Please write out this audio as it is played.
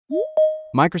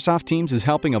Microsoft Teams is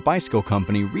helping a bicycle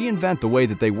company reinvent the way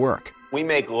that they work. We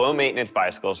make low-maintenance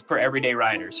bicycles for everyday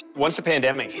riders. Once the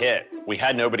pandemic hit, we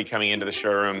had nobody coming into the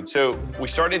showroom, so we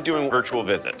started doing virtual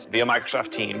visits via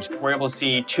Microsoft Teams. We're able to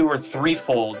see 2 or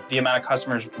 3-fold the amount of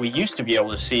customers we used to be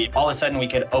able to see. All of a sudden, we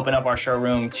could open up our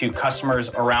showroom to customers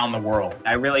around the world.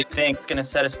 I really think it's going to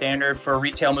set a standard for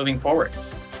retail moving forward.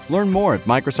 Learn more at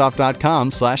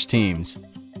Microsoft.com/Teams.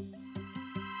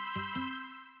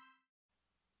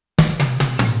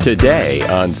 Today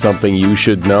on Something You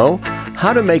Should Know,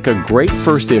 how to make a great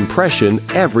first impression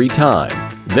every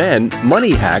time. Then,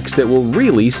 money hacks that will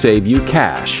really save you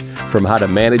cash. From how to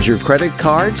manage your credit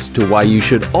cards to why you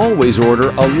should always order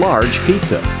a large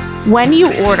pizza. When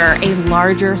you order a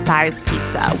larger size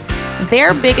pizza,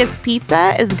 their biggest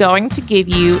pizza is going to give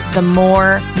you the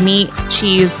more meat,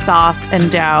 cheese, sauce,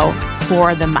 and dough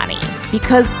for the money,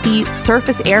 because the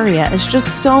surface area is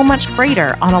just so much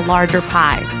greater on a larger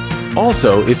pies.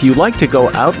 Also, if you like to go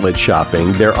outlet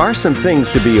shopping, there are some things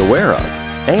to be aware of.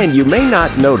 And you may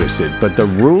not notice it, but the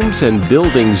rooms and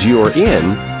buildings you're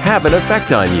in have an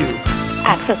effect on you.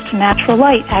 Access to natural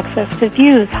light, access to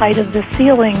views, height of the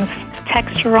ceilings,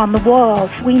 texture on the walls.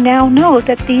 We now know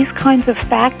that these kinds of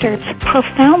factors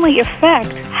profoundly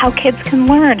affect how kids can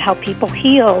learn, how people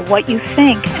heal, what you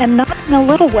think, and not in a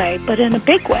little way, but in a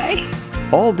big way.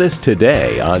 All this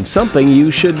today on Something You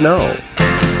Should Know.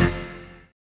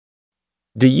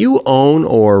 Do you own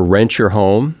or rent your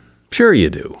home? Sure you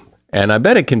do. And I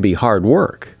bet it can be hard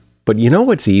work. But you know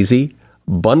what's easy?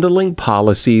 Bundling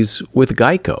policies with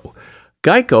Geico.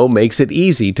 Geico makes it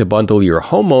easy to bundle your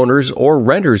homeowner's or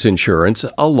renter's insurance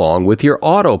along with your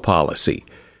auto policy.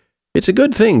 It's a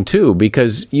good thing, too,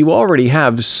 because you already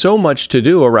have so much to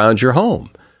do around your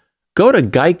home. Go to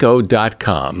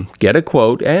geico.com, get a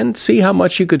quote, and see how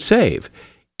much you could save.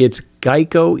 It's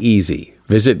Geico Easy.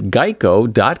 Visit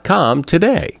geico.com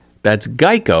today. That's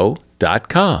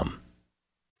geico.com.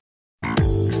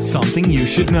 Something you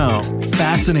should know.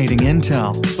 Fascinating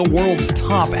intel, the world's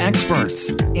top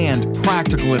experts, and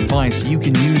practical advice you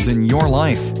can use in your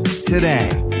life. Today,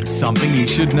 Something You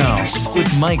Should Know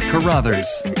with Mike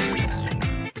Carruthers.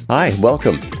 Hi,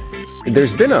 welcome.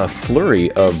 There's been a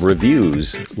flurry of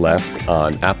reviews left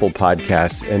on Apple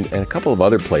Podcasts and a couple of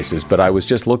other places, but I was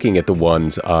just looking at the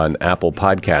ones on Apple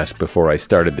Podcasts before I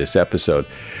started this episode.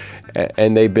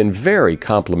 And they've been very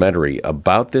complimentary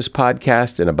about this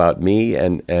podcast and about me.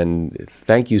 And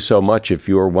thank you so much if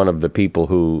you're one of the people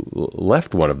who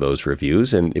left one of those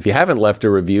reviews. And if you haven't left a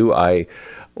review, I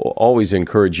always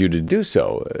encourage you to do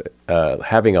so.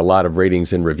 Having a lot of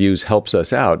ratings and reviews helps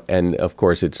us out. And of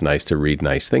course, it's nice to read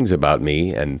nice things about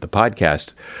me and the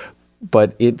podcast.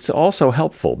 But it's also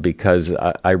helpful because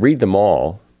I read them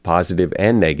all, positive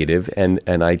and negative, and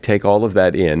I take all of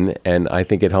that in, and I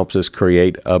think it helps us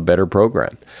create a better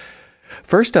program.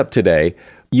 First up today,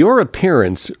 your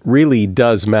appearance really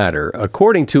does matter,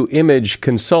 according to image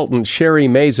consultant Sherry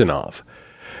Maisanoff.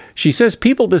 She says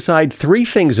people decide 3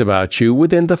 things about you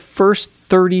within the first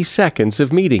 30 seconds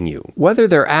of meeting you, whether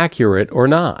they're accurate or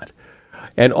not.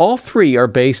 And all 3 are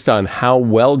based on how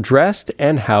well-dressed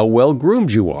and how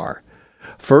well-groomed you are.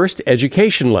 First,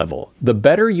 education level. The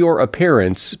better your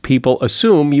appearance, people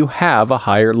assume you have a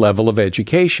higher level of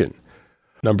education.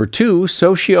 Number 2,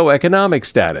 socioeconomic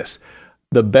status.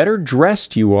 The better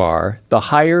dressed you are, the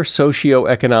higher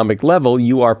socioeconomic level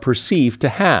you are perceived to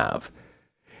have.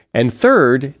 And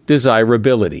third,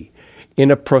 desirability. In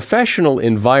a professional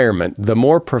environment, the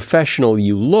more professional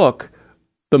you look,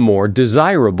 the more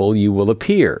desirable you will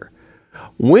appear.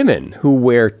 Women who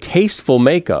wear tasteful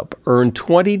makeup earn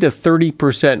 20 to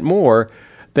 30% more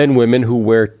than women who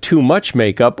wear too much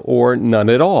makeup or none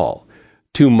at all.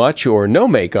 Too much or no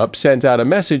makeup sends out a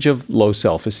message of low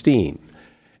self-esteem.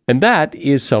 And that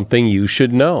is something you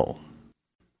should know.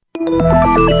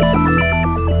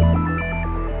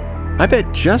 I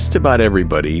bet just about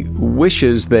everybody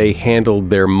wishes they handled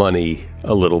their money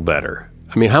a little better.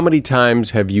 I mean, how many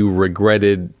times have you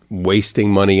regretted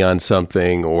wasting money on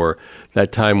something, or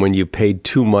that time when you paid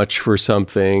too much for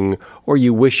something, or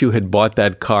you wish you had bought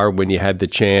that car when you had the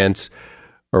chance,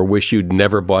 or wish you'd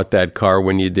never bought that car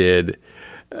when you did?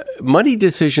 Money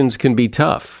decisions can be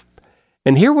tough.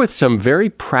 And here with some very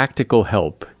practical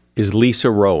help is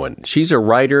Lisa Rowan. She's a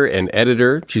writer and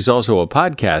editor. She's also a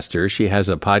podcaster. She has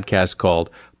a podcast called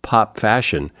Pop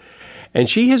Fashion. And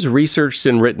she has researched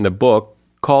and written a book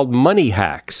called Money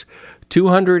Hacks,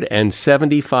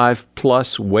 275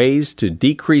 plus ways to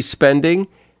decrease spending,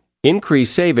 increase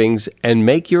savings, and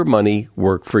make your money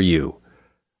work for you.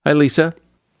 Hi, Lisa.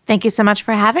 Thank you so much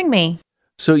for having me.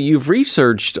 So you've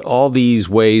researched all these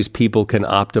ways people can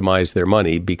optimize their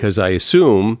money, because I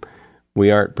assume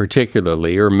we aren't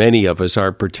particularly, or many of us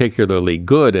aren't particularly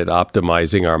good at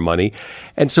optimizing our money.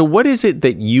 And so what is it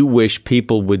that you wish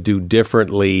people would do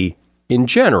differently in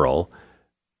general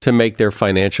to make their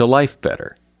financial life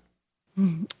better?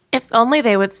 If only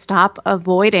they would stop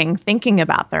avoiding thinking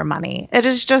about their money. It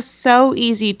is just so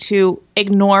easy to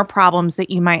ignore problems that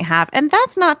you might have. And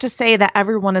that's not to say that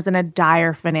everyone is in a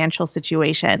dire financial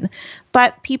situation,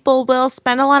 but people will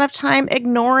spend a lot of time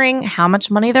ignoring how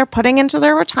much money they're putting into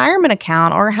their retirement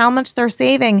account or how much they're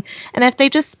saving. And if they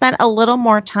just spent a little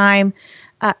more time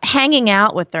hanging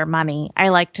out with their money, I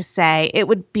like to say, it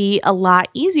would be a lot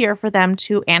easier for them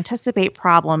to anticipate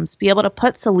problems, be able to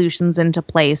put solutions into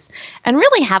place, and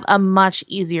really have a much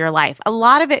easier life. A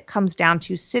lot of it comes down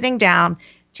to sitting down,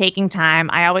 taking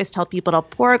time. I always tell people to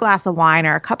pour a glass of wine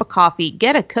or a cup of coffee,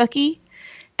 get a cookie,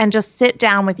 and just sit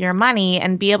down with your money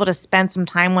and be able to spend some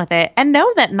time with it. And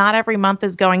know that not every month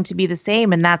is going to be the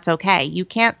same, and that's okay. You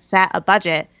can't set a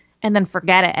budget and then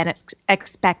forget it and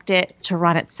expect it to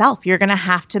run itself. You're going to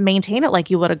have to maintain it like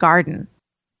you would a garden.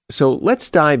 So let's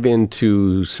dive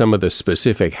into some of the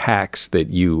specific hacks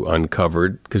that you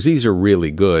uncovered, because these are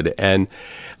really good. And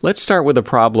let's start with a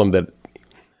problem that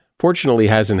fortunately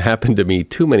hasn't happened to me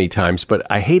too many times, but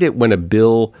I hate it when a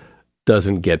bill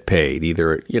doesn't get paid.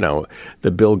 Either,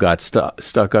 the bill got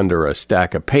stuck under a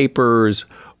stack of papers,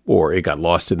 or it got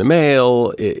lost in the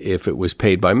mail if it was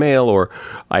paid by mail, or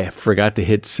I forgot to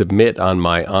hit submit on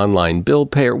my online bill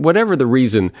payer. Whatever the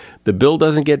reason, the bill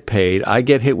doesn't get paid, I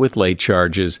get hit with late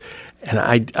charges, and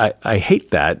I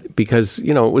hate that because,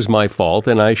 it was my fault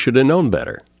and I should have known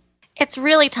better. It's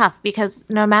really tough because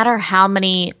no matter how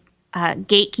many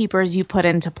gatekeepers you put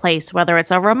into place, whether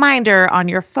it's a reminder on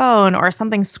your phone or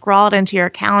something scrawled into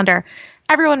your calendar,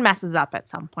 everyone messes up at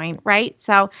some point, right?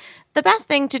 So the best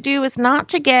thing to do is not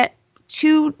to get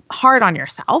too hard on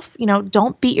yourself.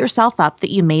 Don't beat yourself up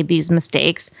that you made these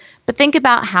mistakes, but think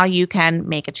about how you can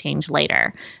make a change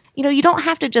later. You don't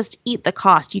have to just eat the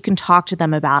cost. You can talk to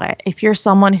them about it. If you're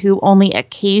someone who only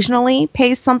occasionally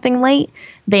pays something late,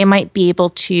 they might be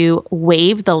able to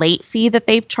waive the late fee that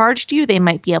they've charged you. They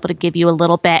might be able to give you a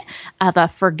little bit of a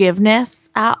forgiveness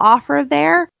offer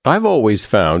there. I've always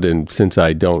found, and since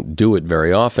I don't do it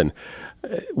very often,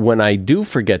 when I do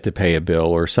forget to pay a bill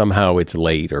or somehow it's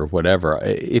late or whatever,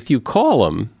 if you call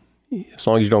them, as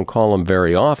long as you don't call them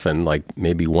very often, like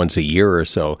maybe once a year or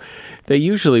so, they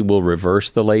usually will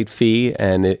reverse the late fee.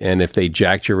 And if they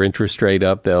jacked your interest rate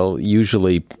up, they'll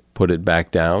usually put it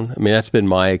back down. I mean, that's been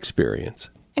my experience.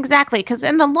 Exactly, because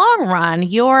in the long run,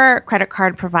 your credit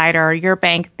card provider or your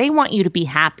bank, they want you to be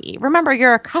happy. Remember,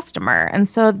 you're a customer, and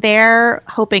so they're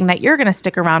hoping that you're going to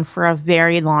stick around for a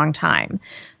very long time.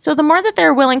 So the more that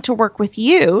they're willing to work with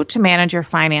you to manage your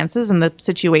finances and the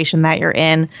situation that you're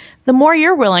in, the more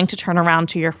you're willing to turn around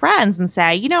to your friends and say,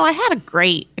 I had a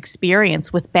great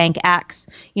experience with Bank X.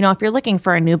 If you're looking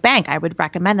for a new bank, I would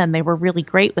recommend them. They were really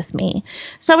great with me.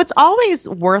 So it's always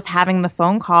worth having the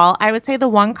phone call. I would say the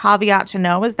one caveat to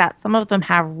know is that some of them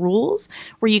have rules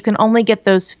where you can only get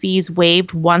those fees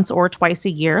waived once or twice a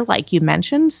year, like you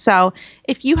mentioned. So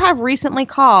if you have recently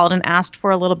called and asked for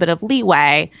a little bit of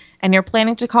leeway, and you're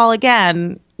planning to call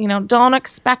again, don't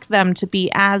expect them to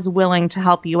be as willing to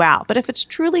help you out. But if it's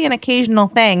truly an occasional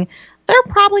thing, they're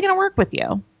probably going to work with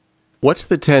you. What's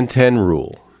the 10-10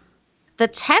 rule? The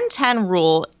 10-10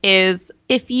 rule is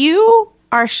if you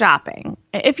are shopping,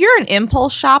 if you're an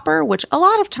impulse shopper, which a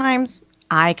lot of times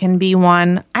I can be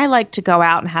one, I like to go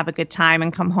out and have a good time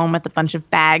and come home with a bunch of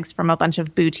bags from a bunch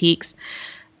of boutiques.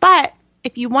 But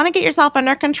if you want to get yourself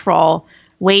under control,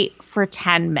 wait for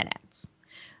 10 minutes.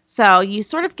 So you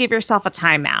sort of give yourself a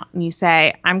timeout and you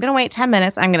say, I'm going to wait 10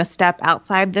 minutes. I'm going to step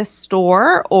outside this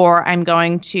store, or I'm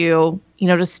going to,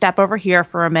 just step over here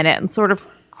for a minute and sort of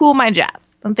cool my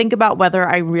jets and think about whether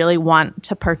I really want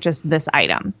to purchase this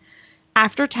item.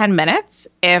 After 10 minutes,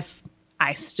 if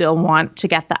I still want to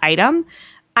get the item,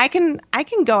 I can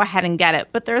go ahead and get it,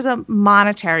 but there's a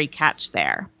monetary catch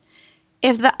there.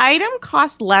 If the item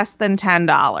costs less than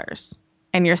 $10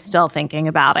 and you're still thinking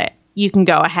about it, you can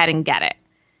go ahead and get it.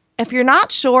 If you're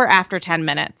not sure after 10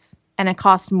 minutes and it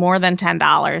costs more than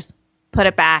 $10, put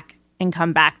it back and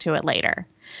come back to it later.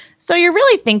 So you're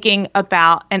really thinking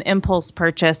about an impulse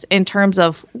purchase in terms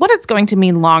of what it's going to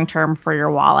mean long-term for your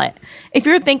wallet. If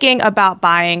you're thinking about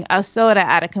buying a soda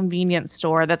at a convenience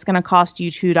store that's going to cost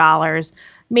you $2,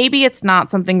 maybe it's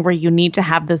not something where you need to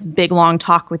have this big, long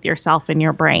talk with yourself in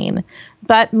your brain.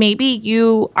 But maybe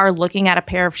you are looking at a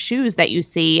pair of shoes that you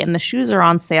see and the shoes are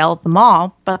on sale at the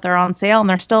mall, but they're on sale and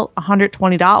they're still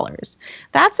 $120.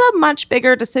 That's a much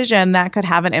bigger decision that could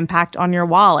have an impact on your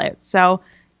wallet. So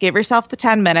give yourself the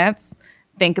 10 minutes,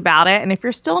 think about it. And if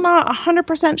you're still not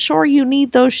 100% sure you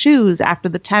need those shoes after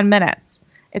the 10 minutes,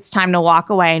 it's time to walk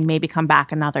away and maybe come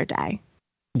back another day.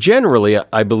 Generally,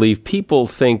 I believe people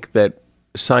think that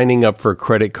signing up for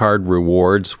credit card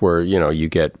rewards where, you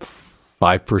get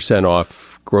 5%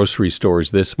 off grocery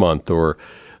stores this month or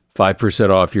 5%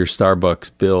 off your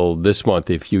Starbucks bill this month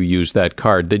if you use that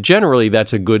card, that generally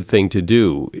that's a good thing to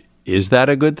do. Is that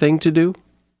a good thing to do?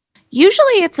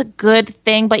 Usually it's a good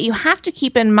thing, but you have to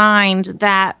keep in mind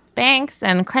that banks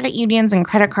and credit unions and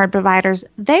credit card providers,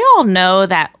 they all know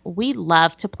that we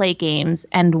love to play games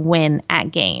and win at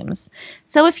games.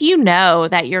 So if you know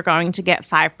that you're going to get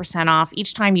 5% off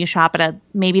each time you shop at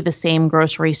maybe the same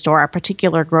grocery store, a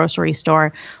particular grocery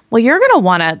store, well, you're going to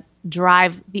want to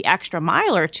drive the extra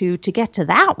mile or two to get to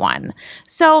that one.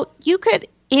 So you could,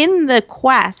 in the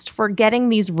quest for getting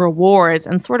these rewards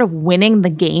and sort of winning the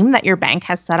game that your bank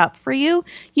has set up for you,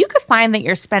 you could find that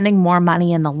you're spending more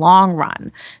money in the long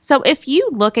run. So if you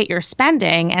look at your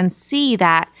spending and see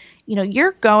that,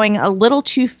 you're going a little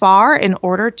too far in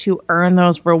order to earn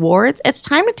those rewards, it's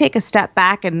time to take a step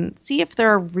back and see if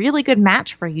they're a really good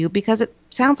match for you, because it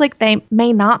sounds like they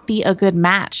may not be a good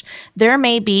match. There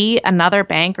may be another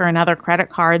bank or another credit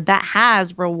card that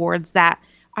has rewards that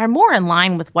are more in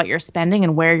line with what you're spending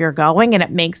and where you're going, and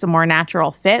it makes a more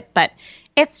natural fit. But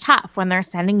it's tough when they're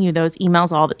sending you those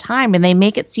emails all the time and they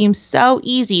make it seem so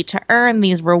easy to earn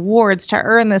these rewards, to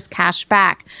earn this cash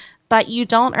back, but you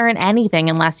don't earn anything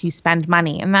unless you spend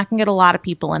money, and that can get a lot of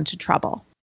people into trouble.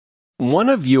 One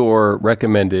of your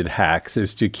recommended hacks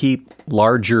is to keep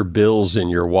larger bills in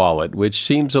your wallet, which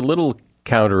seems a little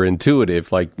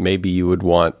counterintuitive, like maybe you would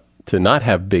want to not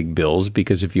have big bills,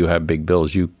 because if you have big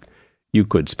bills, you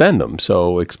could spend them.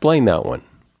 So explain that one.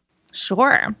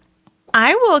 Sure.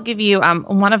 I will give you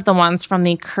one of the ones from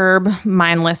the Curb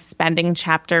Mindless Spending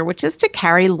chapter, which is to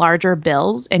carry larger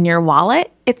bills in your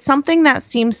wallet. It's something that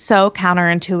seems so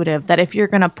counterintuitive that if you're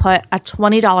going to put a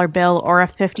 $20 bill or a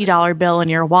 $50 bill in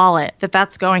your wallet,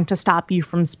 that's going to stop you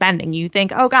from spending. You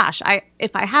think, oh gosh,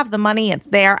 if I have the money, it's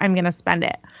there, I'm going to spend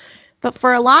it. But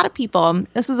for a lot of people,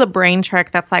 this is a brain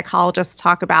trick that psychologists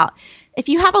talk about. If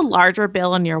you have a larger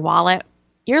bill in your wallet,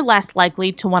 you're less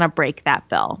likely to want to break that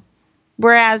bill.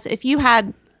 Whereas if you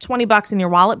had $20 in your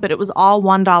wallet, but it was all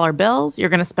 $1 bills, you're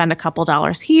going to spend a couple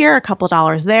dollars here, a couple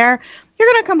dollars there.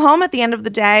 You're going to come home at the end of the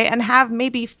day and have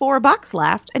maybe $4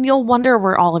 left, and you'll wonder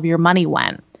where all of your money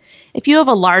went. If you have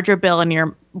a larger bill in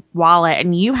your wallet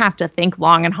and you have to think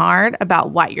long and hard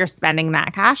about what you're spending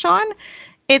that cash on,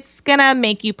 it's going to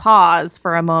make you pause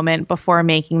for a moment before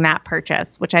making that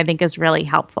purchase, which I think is really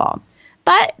helpful.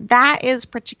 But that is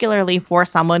particularly for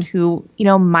someone who,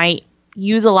 might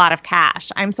use a lot of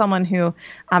cash. I'm someone who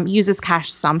uses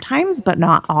cash sometimes, but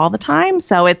not all the time.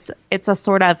 So it's a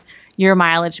sort of your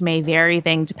mileage may vary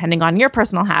thing depending on your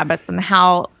personal habits and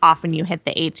how often you hit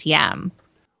the ATM.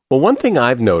 Well, one thing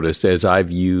I've noticed as I've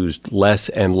used less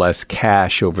and less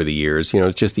cash over the years,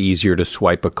 it's just easier to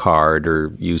swipe a card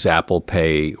or use Apple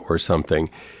Pay or something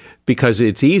because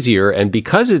it's easier. And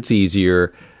because it's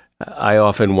easier, I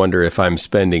often wonder if I'm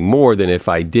spending more than if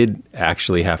I did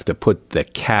actually have to put the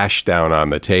cash down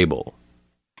on the table.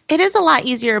 It is a lot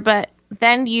easier, but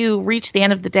then you reach the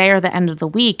end of the day or the end of the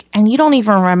week and you don't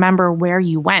even remember where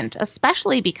you went,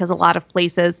 especially because a lot of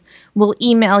places will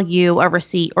email you a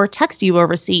receipt or text you a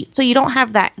receipt. So you don't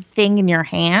have that thing in your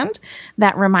hand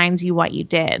that reminds you what you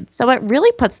did. So it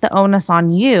really puts the onus on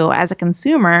you as a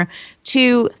consumer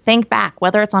to think back,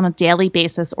 whether it's on a daily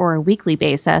basis or a weekly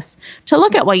basis, to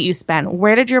look at what you spent.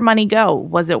 Where did your money go?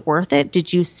 Was it worth it?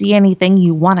 Did you see anything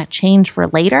you want to change for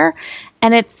later?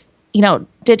 And it's,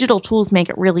 digital tools make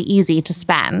it really easy to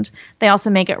spend. They also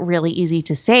make it really easy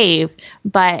to save,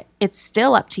 but it's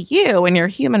still up to you and your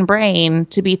human brain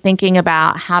to be thinking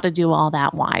about how to do all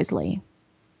that wisely.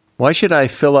 Why should I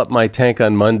fill up my tank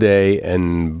on Monday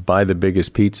and buy the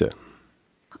biggest pizza?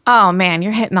 Oh man,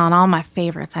 you're hitting on all my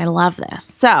favorites. I love this.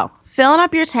 So filling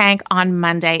up your tank on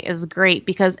Monday is great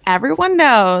because everyone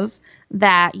knows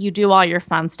that you do all your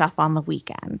fun stuff on the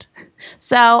weekend.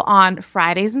 So on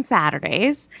Fridays and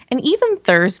Saturdays, and even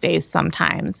Thursdays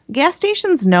sometimes, gas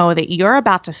stations know that you're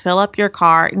about to fill up your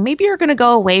car and maybe you're going to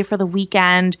go away for the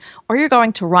weekend or you're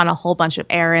going to run a whole bunch of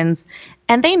errands.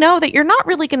 And they know that you're not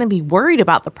really going to be worried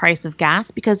about the price of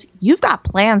gas because you've got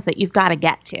plans that you've got to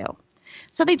get to.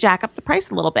 So they jack up the price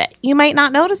a little bit. You might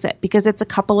not notice it because it's a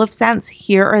couple of cents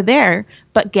here or there,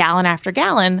 but gallon after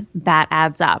gallon, that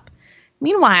adds up.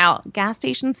 Meanwhile, gas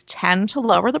stations tend to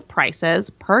lower the prices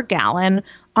per gallon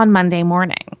on Monday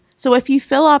morning. So if you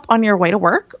fill up on your way to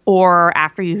work or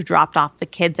after you've dropped off the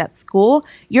kids at school,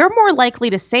 you're more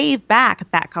likely to save back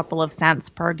that couple of cents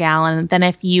per gallon than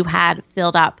if you had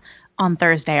filled up on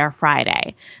Thursday or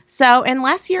Friday. So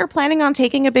unless you're planning on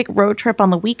taking a big road trip on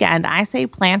the weekend, I say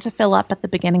plan to fill up at the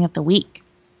beginning of the week.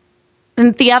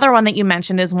 And the other one that you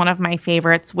mentioned is one of my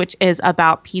favorites, which is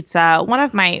about pizza, one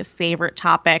of my favorite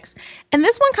topics. And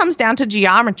this one comes down to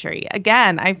geometry.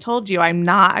 Again, I've told you I'm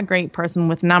not a great person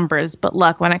with numbers, but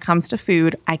look, when it comes to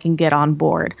food, I can get on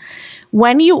board.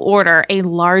 When you order a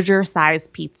larger size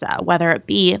pizza, whether it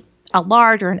be a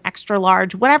large or an extra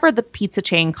large, whatever the pizza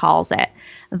chain calls it,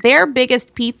 their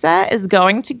biggest pizza is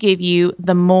going to give you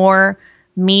the more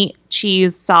meat,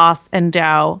 cheese, sauce, and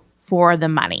dough for the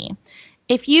money.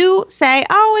 If you say,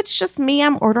 oh, it's just me,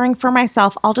 I'm ordering for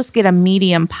myself, I'll just get a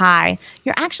medium pie,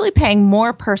 you're actually paying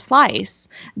more per slice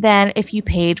than if you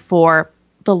paid for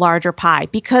the larger pie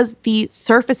because the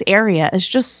surface area is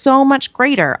just so much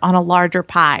greater on a larger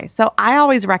pie. So I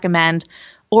always recommend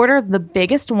order the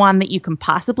biggest one that you can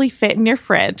possibly fit in your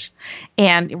fridge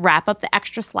and wrap up the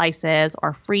extra slices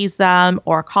or freeze them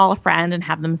or call a friend and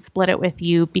have them split it with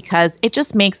you because it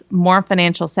just makes more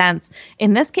financial sense,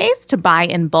 in this case, to buy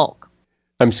in bulk.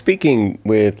 I'm speaking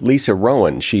with Lisa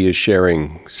Rowan. She is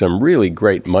sharing some really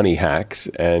great money hacks,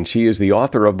 and she is the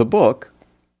author of the book,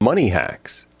 Money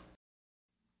Hacks.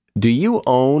 Do you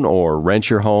own or rent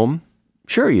your home?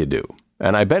 Sure you do,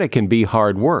 and I bet it can be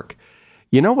hard work.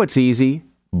 You know what's easy?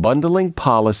 Bundling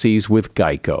policies with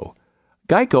Geico.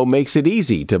 Geico makes it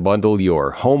easy to bundle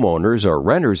your homeowner's or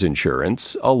renter's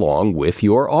insurance along with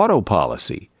your auto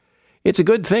policy. It's a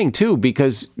good thing, too,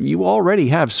 because you already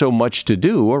have so much to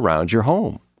do around your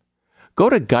home. Go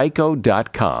to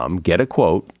geico.com, get a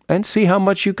quote, and see how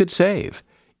much you could save.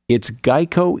 It's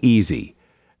Geico easy.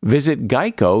 Visit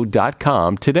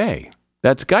geico.com today.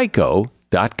 That's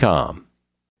geico.com.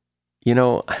 You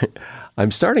know,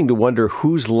 I'm starting to wonder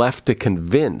who's left to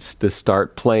convince to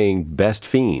start playing Best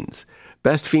Fiends.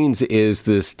 Best Fiends is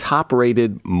this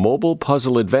top-rated mobile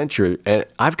puzzle adventure, and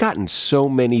I've gotten so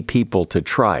many people to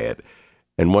try it.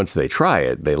 And once they try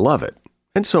it, they love it.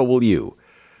 And so will you.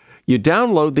 You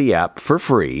download the app for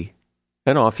free,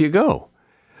 and off you go.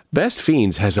 Best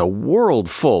Fiends has a world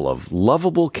full of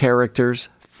lovable characters,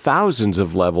 thousands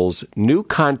of levels, new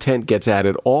content gets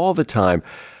added all the time.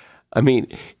 I mean,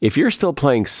 if you're still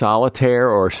playing solitaire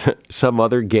or some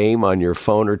other game on your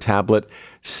phone or tablet,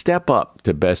 step up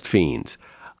to Best Fiends.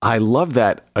 I love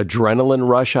that adrenaline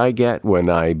rush I get when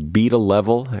I beat a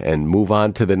level and move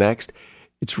on to the next.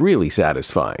 It's really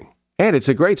satisfying. And it's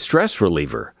a great stress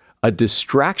reliever, a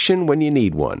distraction when you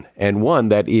need one, and one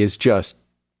that is just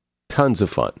tons of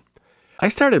fun. I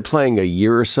started playing a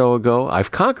year or so ago.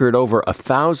 I've conquered over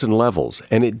 1,000 levels,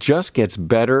 and it just gets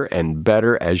better and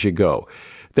better as you go.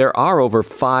 There are over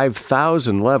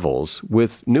 5,000 levels,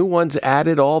 with new ones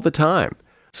added all the time.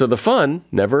 So the fun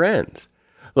never ends.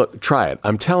 Look, try it.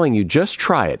 I'm telling you, just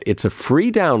try it. It's a free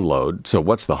download, so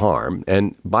what's the harm?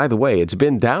 And by the way, it's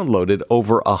been downloaded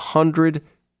over 100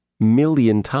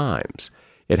 million times.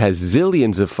 It has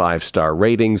zillions of 5-star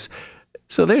ratings,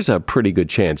 so there's a pretty good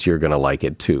chance you're going to like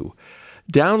it too.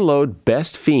 Download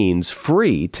Best Fiends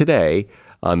free today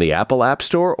on the Apple App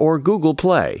Store or Google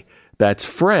Play. That's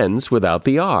friends without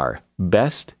the R.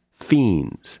 Best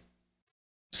Fiends.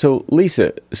 So,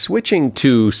 Lisa, switching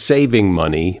to saving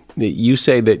money, you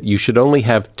say that you should only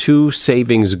have 2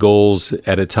 savings goals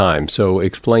at a time. So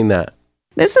explain that.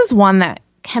 This is one that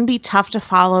can be tough to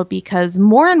follow because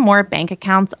more and more bank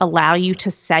accounts allow you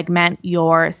to segment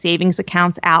your savings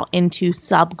accounts out into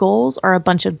sub-goals or a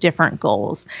bunch of different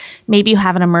goals. Maybe you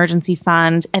have an emergency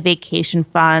fund, a vacation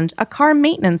fund, a car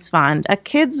maintenance fund, a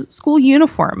kids' school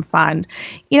uniform fund.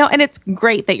 And it's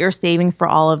great that you're saving for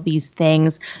all of these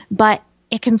things, but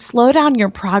it can slow down your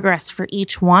progress for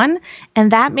each one,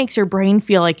 and that makes your brain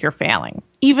feel like you're failing,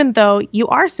 even though you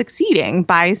are succeeding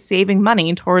by saving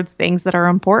money towards things that are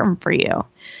important for you.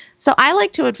 So I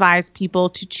like to advise people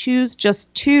to choose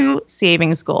just 2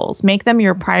 savings goals, make them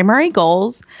your primary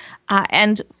goals,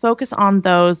 and focus on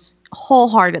those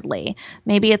wholeheartedly.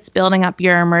 Maybe it's building up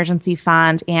your emergency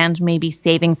fund and maybe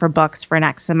saving for books for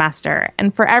next semester.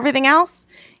 And for everything else,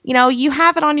 you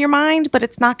have it on your mind, but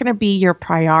it's not going to be your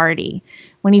priority.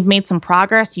 When you've made some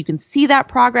progress, you can see that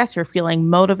progress, you're feeling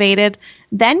motivated,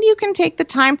 then you can take the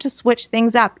time to switch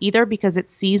things up, either because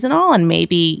it's seasonal and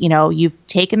maybe, you've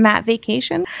taken that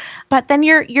vacation, but then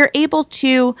you're able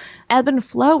to ebb and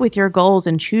flow with your goals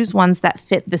and choose ones that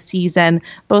fit the season,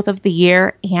 both of the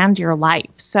year and your life.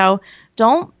 So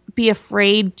don't be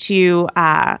afraid to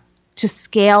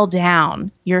scale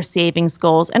down your savings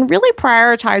goals and really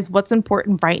prioritize what's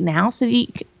important right now so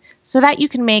that you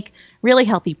can make really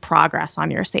healthy progress on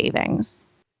your savings.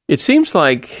 It seems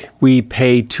like we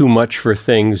pay too much for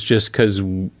things just because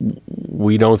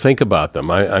we don't think about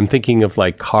them. I'm thinking of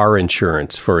like car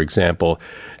insurance, for example.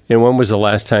 And when was the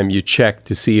last time you checked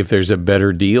to see if there's a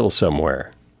better deal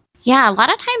somewhere? Yeah, a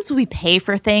lot of times we pay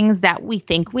for things that we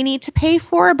think we need to pay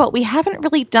for, but we haven't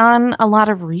really done a lot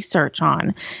of research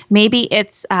on. Maybe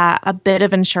it's a bit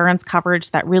of insurance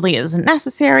coverage that really isn't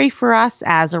necessary for us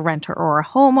as a renter or a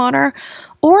homeowner.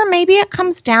 Or maybe it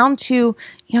comes down to,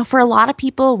 for a lot of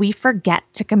people, we forget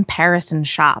to comparison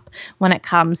shop when it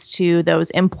comes to those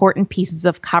important pieces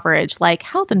of coverage like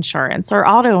health insurance or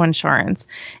auto insurance.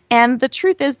 And the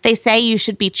truth is, they say you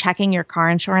should be checking your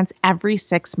car insurance every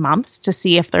 6 months to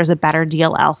see if there's a better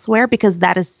deal elsewhere, because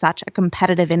that is such a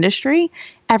competitive industry.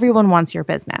 Everyone wants your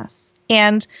business.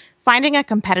 And finding a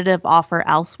competitive offer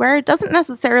elsewhere doesn't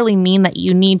necessarily mean that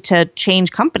you need to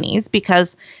change companies,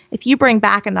 because if you bring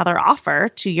back another offer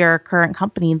to your current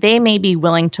company, they may be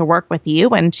willing to work with you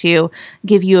and to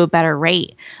give you a better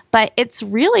rate. But it's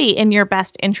really in your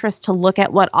best interest to look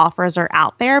at what offers are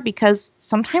out there, because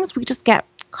sometimes we just get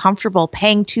comfortable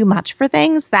paying too much for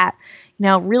things that,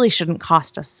 really shouldn't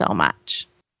cost us so much.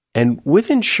 And with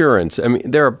insurance,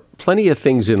 there are plenty of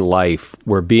things in life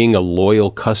where being a loyal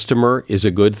customer is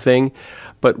a good thing.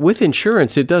 But with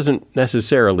insurance, it doesn't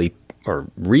necessarily or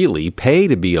really pay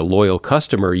to be a loyal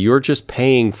customer. You're just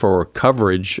paying for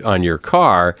coverage on your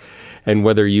car. And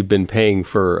whether you've been paying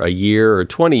for a year or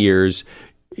 20 years,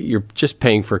 you're just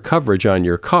paying for coverage on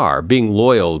your car. Being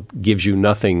loyal gives you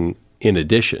nothing in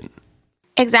addition.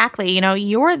 Exactly.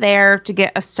 You're there to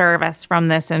get a service from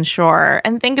this insurer.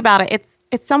 And think about it.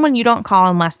 It's someone you don't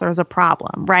call unless there's a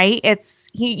problem, right?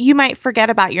 You might forget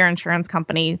about your insurance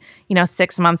company,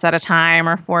 6 months at a time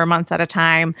or 4 months at a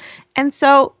time. And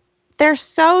so they're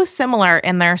so similar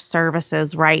in their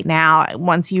services right now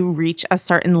once you reach a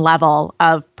certain level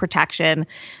of protection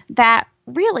that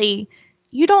really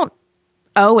you don't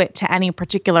owe it to any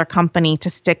particular company to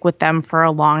stick with them for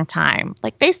a long time.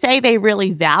 Like, they say they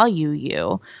really value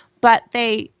you, but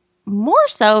they more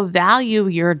so value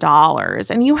your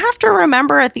dollars. And you have to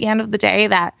remember at the end of the day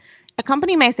that a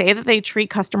company may say that they treat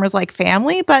customers like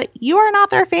family, but you are not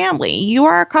their family. You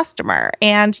are a customer,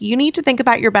 and you need to think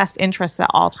about your best interests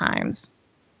at all times.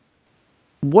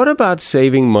 What about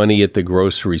saving money at the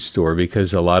grocery store?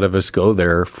 Because a lot of us go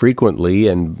there frequently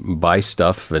and buy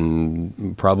stuff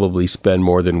and probably spend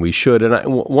more than we should. And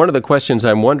one of the questions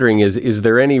I'm wondering is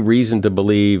there any reason to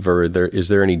believe, or is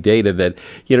there any data that,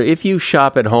 if you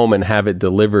shop at home and have it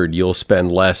delivered, you'll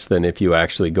spend less than if you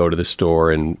actually go to the store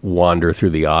and wander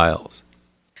through the aisles?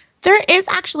 There is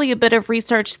actually a bit of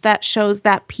research that shows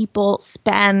that people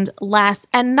spend less,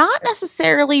 and not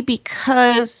necessarily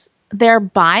because they're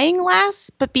buying less,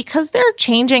 but because they're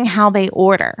changing how they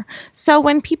order. So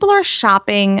when people are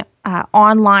shopping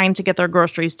online to get their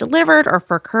groceries delivered or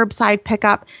for curbside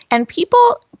pickup, and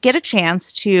people get a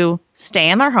chance to stay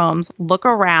in their homes, look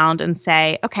around and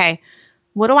say, okay,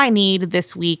 what do I need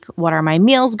this week? What are my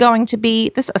meals going to be?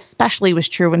 This especially was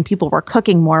true when people were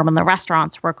cooking more when the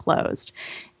restaurants were closed.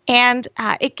 And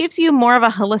it gives you more of a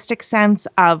holistic sense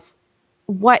of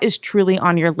what is truly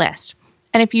on your list.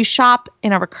 And if you shop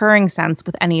in a recurring sense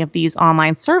with any of these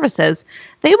online services,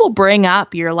 they will bring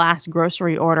up your last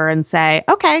grocery order and say,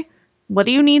 okay, what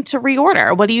do you need to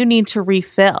reorder? What do you need to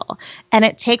refill? And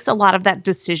it takes a lot of that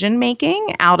decision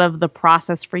making out of the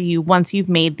process for you once you've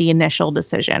made the initial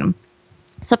decision.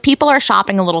 So people are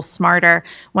shopping a little smarter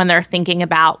when they're thinking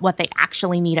about what they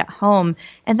actually need at home.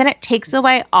 And then it takes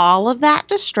away all of that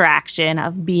distraction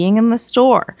of being in the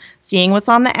store, seeing what's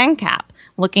on the end cap,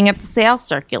 looking at the sales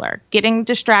circular, getting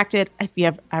distracted. If you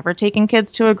have ever taken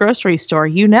kids to a grocery store,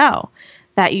 you know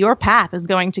that your path is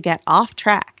going to get off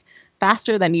track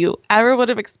faster than you ever would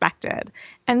have expected.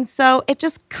 And so it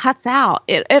just cuts out.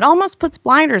 It almost puts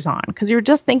blinders on because you're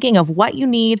just thinking of what you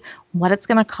need, what it's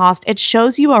going to cost. It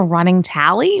shows you a running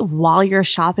tally while you're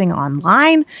shopping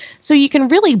online, so you can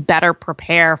really better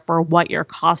prepare for what your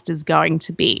cost is going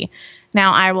to be.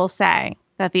 Now, I will say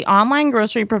that the online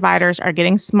grocery providers are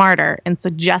getting smarter in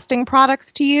suggesting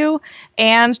products to you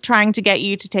and trying to get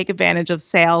you to take advantage of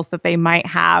sales that they might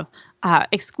have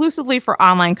exclusively for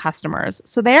online customers.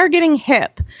 So they are getting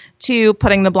hip to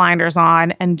putting the blinders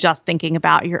on and just thinking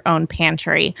about your own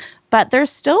pantry. But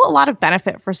there's still a lot of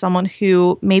benefit for someone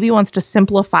who maybe wants to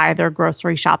simplify their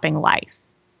grocery shopping life.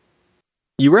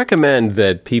 You recommend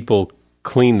that people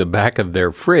clean the back of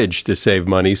their fridge to save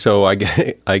money. So I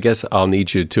guess I'll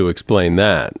need you to explain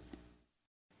that.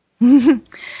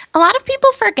 A lot of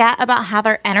people forget about how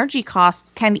their energy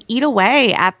costs can eat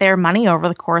away at their money over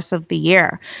the course of the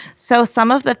year. So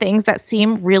some of the things that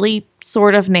seem really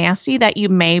sort of nasty that you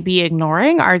may be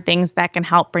ignoring are things that can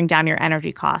help bring down your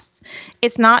energy costs.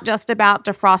 It's not just about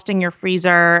defrosting your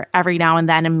freezer every now and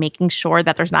then and making sure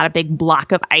that there's not a big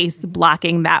block of ice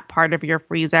blocking that part of your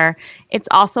freezer. It's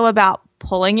also about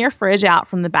pulling your fridge out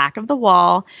from the back of the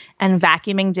wall and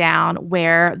vacuuming down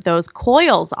where those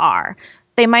coils are.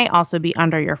 They might also be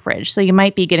under your fridge, so you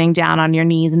might be getting down on your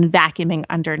knees and vacuuming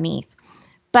underneath.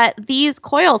 But these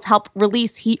coils help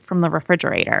release heat from the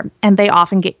refrigerator, and they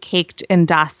often get caked in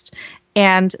dust,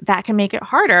 and that can make it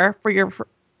harder for your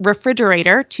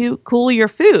refrigerator to cool your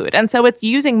food. And so it's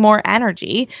using more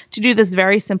energy to do this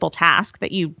very simple task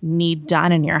that you need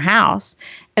done in your house.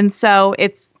 And so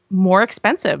it's more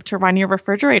expensive to run your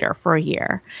refrigerator for a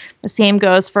year. The same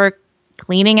goes for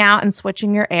cleaning out and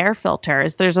switching your air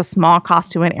filters. There's a small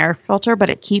cost to an air filter, but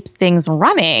it keeps things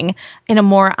running in a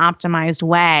more optimized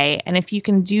way. And if you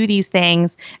can do these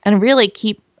things and really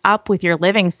keep up with your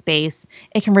living space,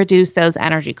 it can reduce those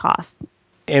energy costs.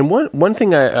 And one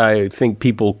thing I think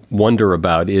people wonder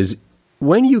about is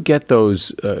when you get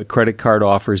those credit card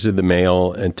offers in the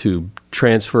mail and to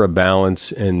transfer a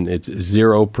balance and it's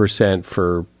 0%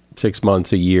 for 6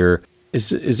 months, a year,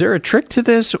 Is there a trick to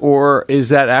this, or is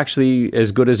that actually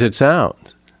as good as it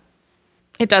sounds?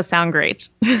 It does sound great.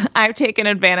 I've taken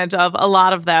advantage of a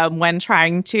lot of them when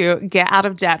trying to get out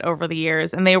of debt over the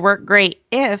years, and they work great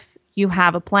if you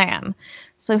have a plan.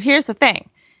 So here's the thing.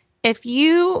 If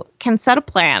you can set a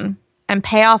plan and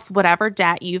pay off whatever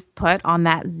debt you've put on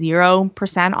that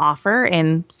 0% offer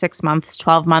in 6 months,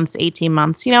 12 months, 18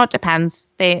 months, it depends.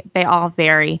 They all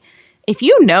vary. If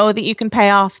you know that you can pay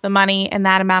off the money in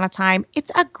that amount of time,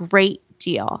 it's a great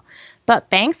deal. But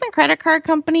banks and credit card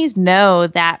companies know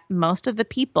that most of the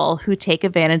people who take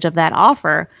advantage of that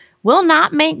offer will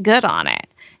not make good on it.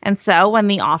 And so when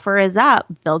the offer is up,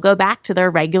 they'll go back to their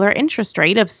regular interest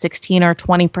rate of 16 or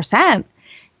 20%.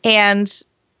 And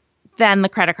then the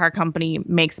credit card company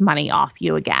makes money off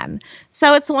you again.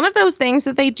 So it's one of those things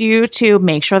that they do to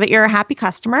make sure that you're a happy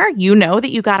customer. You know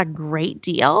that you got a great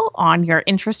deal on your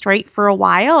interest rate for a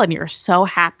while, and you're so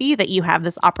happy that you have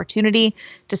this opportunity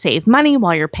to save money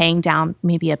while you're paying down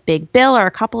maybe a big bill or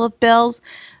a couple of bills.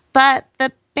 But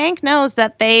the bank knows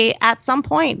that they, at some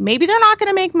point, maybe they're not going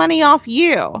to make money off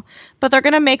you, but they're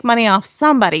going to make money off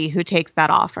somebody who takes that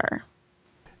offer.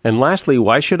 And lastly,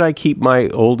 why should I keep my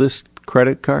oldest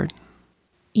credit card?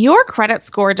 Your credit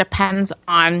score depends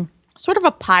on sort of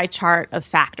a pie chart of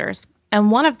factors,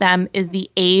 and one of them is the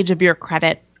age of your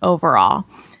credit overall.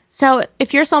 So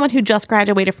if you're someone who just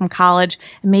graduated from college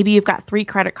and maybe you've got 3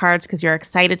 credit cards because you're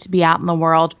excited to be out in the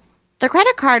world, the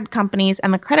credit card companies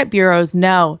and the credit bureaus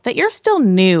know that you're still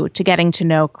new to getting to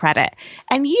know credit,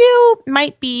 and you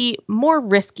might be more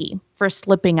risky for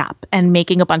slipping up and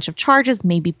making a bunch of charges,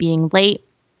 maybe being late.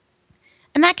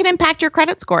 And that can impact your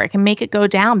credit score. It can make it go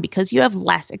down because you have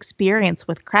less experience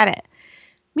with credit.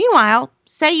 Meanwhile,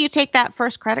 say you take that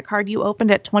first credit card you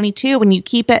opened at 22 and you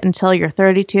keep it until you're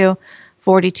 32,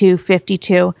 42,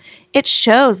 52. It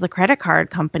shows the credit card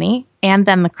company and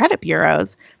then the credit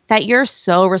bureaus that you're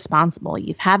so responsible.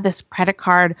 You've had this credit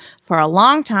card for a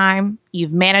long time.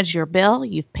 You've managed your bill.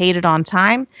 You've paid it on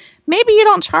time. Maybe you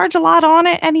don't charge a lot on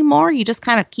it anymore. You just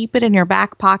kind of keep it in your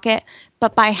back pocket.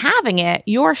 But by having it,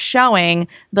 you're showing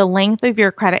the length of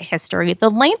your credit history, the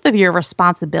length of your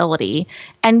responsibility,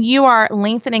 and you are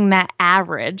lengthening that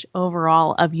average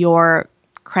overall of your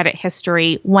credit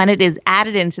history when it is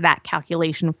added into that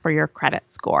calculation for your credit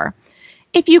score.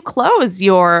 If you close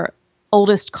your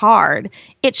oldest card,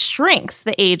 it shrinks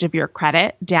the age of your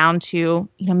credit down to,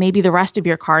 maybe the rest of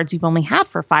your cards you've only had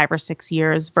for 5 or 6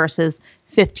 years versus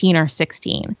 15 or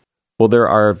 16. Well, there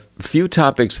are few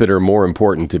topics that are more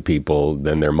important to people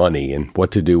than their money and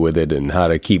what to do with it and how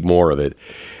to keep more of it.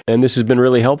 And this has been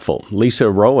really helpful.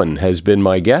 Lisa Rowan has been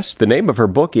my guest. The name of her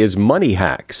book is Money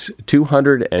Hacks,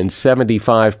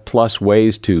 275 plus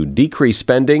ways to decrease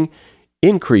spending,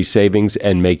 increase savings,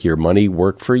 and make your money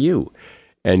work for you.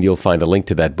 And you'll find a link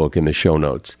to that book in the show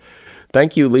notes.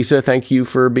 Thank you, Lisa. Thank you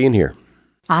for being here.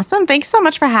 Awesome. Thanks so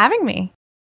much for having me.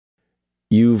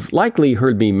 You've likely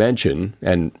heard me mention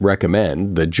and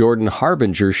recommend the Jordan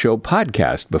Harbinger Show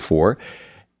podcast before.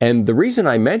 And the reason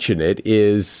I mention it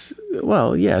is,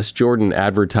 well, yes, Jordan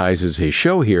advertises his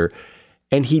show here,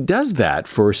 and he does that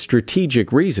for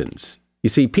strategic reasons. You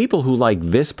see, people who like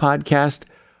this podcast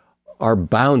are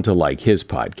bound to like his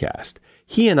podcast.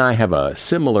 He and I have a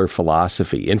similar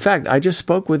philosophy. In fact, I just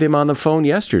spoke with him on the phone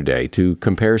yesterday to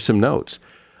compare some notes.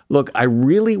 Look, I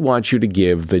really want you to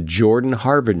give the Jordan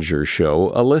Harbinger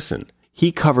Show a listen.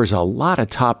 He covers a lot of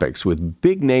topics with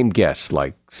big-name guests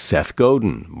like Seth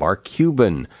Godin, Mark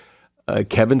Cuban,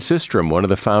 Kevin Systrom, one of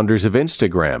the founders of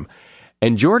Instagram.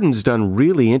 And Jordan's done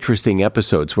really interesting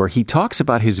episodes where he talks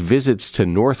about his visits to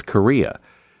North Korea,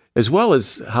 as well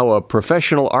as how a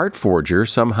professional art forger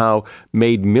somehow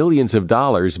made millions of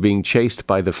dollars being chased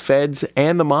by the feds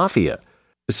and the mafia.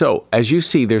 So, as you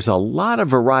see, there's a lot of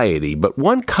variety, but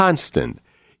one constant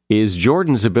is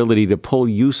Jordan's ability to pull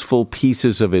useful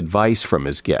pieces of advice from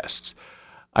his guests.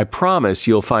 I promise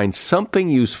you'll find something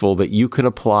useful that you can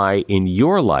apply in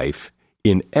your life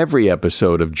in every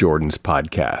episode of Jordan's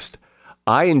podcast.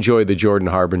 I enjoy the Jordan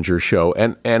Harbinger Show,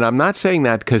 and I'm not saying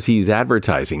that because he's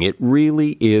advertising. It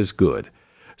really is good.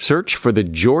 Search for the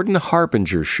Jordan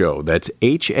Harbinger Show. That's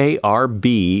Harb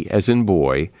as in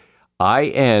boy,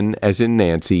 IN as in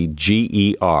Nancy,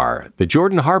 GER. The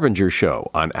Jordan Harbinger Show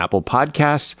on Apple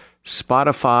Podcasts,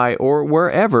 Spotify, or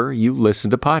wherever you listen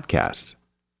to podcasts.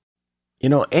 You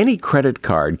know, any credit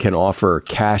card can offer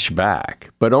cash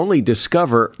back, but only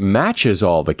Discover matches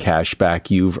all the cash back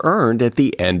you've earned at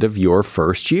the end of your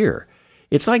first year.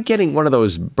 It's like getting one of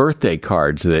those birthday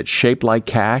cards that's shaped like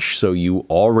cash, so you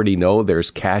already know there's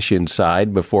cash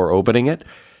inside before opening it.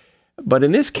 But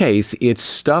in this case, it's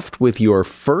stuffed with your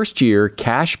first year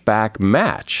cash back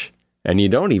match, and you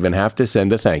don't even have to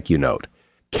send a thank you note.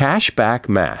 Cash back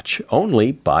match,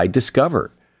 only by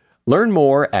Discover. Learn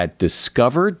more at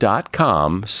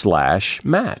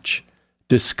discover.com/match.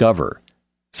 Discover.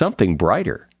 Something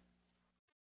brighter.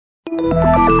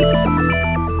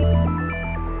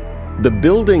 The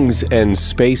buildings and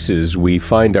spaces we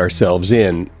find ourselves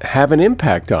in have an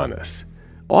impact on us.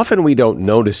 Often we don't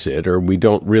notice it, or we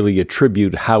don't really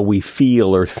attribute how we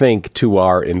feel or think to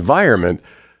our environment,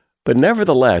 but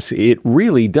nevertheless, it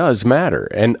really does matter,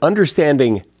 and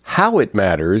understanding how it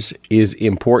matters is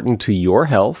important to your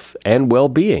health and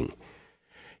well-being.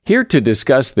 Here to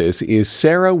discuss this is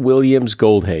Sarah Williams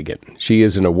Goldhagen. She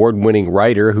is an award-winning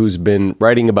writer who's been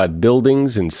writing about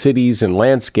buildings and cities and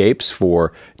landscapes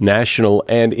for national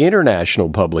and international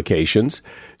publications.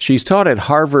 She's taught at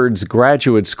Harvard's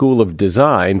Graduate School of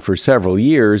Design for several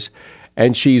years,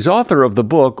 and she's author of the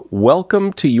book,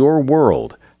 Welcome to Your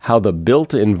World: How the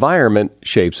Built Environment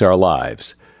Shapes Our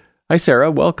Lives. Hi,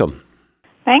 Sarah. Welcome.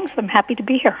 Thanks. I'm happy to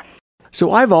be here.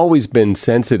 So I've always been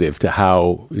sensitive to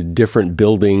how different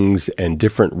buildings and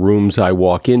different rooms I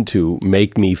walk into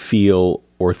make me feel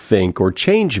or think or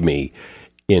change me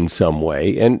in some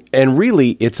way. And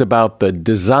really, it's about the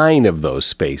design of those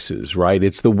spaces, right?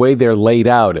 It's the way they're laid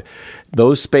out.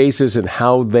 Those spaces and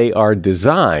how they are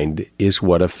designed is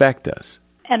what affect us.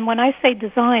 And when I say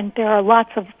design, there are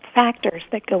lots of factors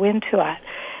that go into it.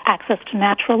 Access to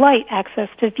natural light, access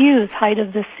to views, height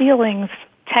of the ceilings,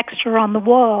 texture on the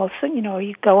walls.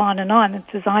 You go on. And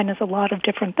design is a lot of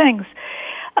different things.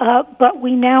 But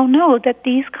we now know that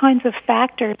these kinds of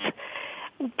factors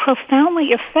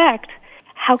profoundly affect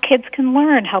how kids can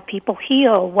learn, how people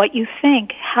heal, what you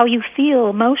think, how you feel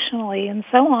emotionally, and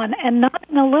so on, and not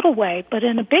in a little way, but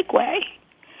in a big way.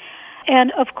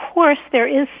 And of course, there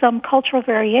is some cultural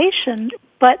variation,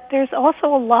 but there's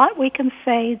also a lot we can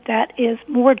say that is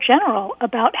more general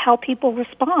about how people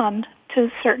respond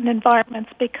to certain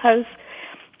environments, because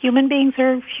human beings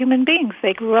are human beings.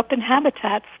 They grew up in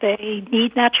habitats. They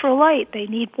need natural light. They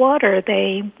need water.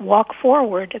 They walk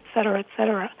forward, et cetera, et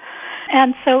cetera.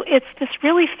 And so it's this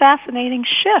really fascinating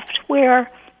shift where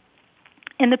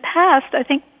in the past, I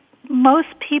think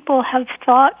most people have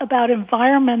thought about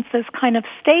environments as kind of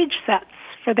stage sets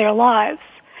for their lives.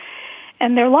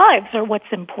 And their lives are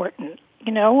what's important.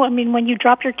 When you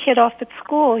drop your kid off at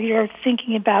school, you're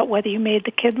thinking about whether you made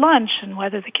the kid lunch and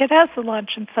whether the kid has the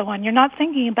lunch and so on. You're not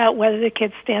thinking about whether the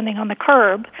kid's standing on the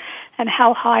curb and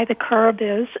how high the curb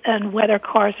is and whether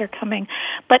cars are coming.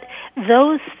 But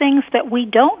those things that we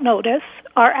don't notice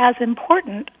are as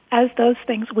important as those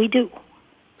things we do.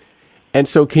 And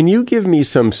so can you give me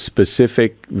some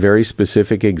very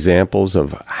specific examples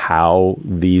of how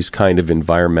these kind of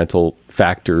environmental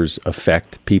factors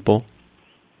affect people?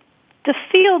 The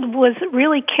field was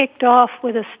really kicked off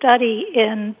with a study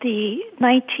in the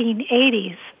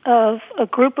 1980s of a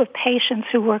group of patients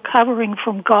who were recovering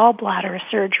from gallbladder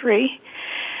surgery.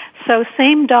 So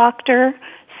same doctor,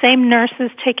 same nurses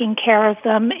taking care of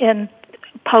them in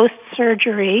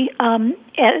post-surgery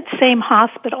at same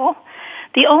hospital.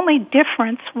 The only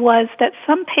difference was that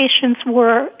some patients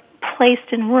were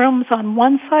placed in rooms on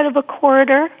one side of a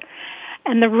corridor,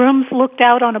 and the rooms looked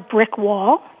out on a brick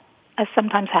wall. as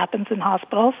sometimes happens in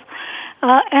hospitals.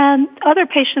 And other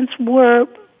patients were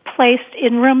placed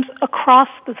in rooms across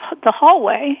the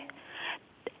hallway,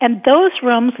 and those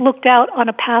rooms looked out on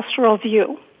a pastoral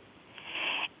view.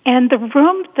 And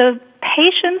the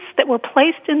patients that were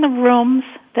placed in the rooms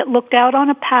that looked out on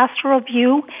a pastoral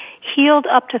view healed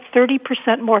up to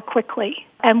 30% more quickly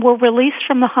and were released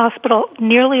from the hospital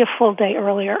nearly a full day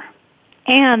earlier.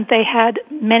 And they had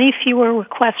many fewer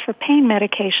requests for pain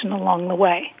medication along the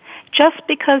way, just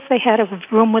because they had a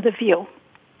room with a view.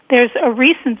 There's a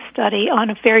recent study on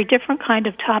a very different kind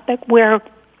of topic where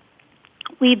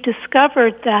we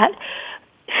discovered that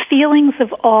feelings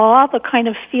of awe, the kind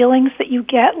of feelings that you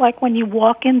get like when you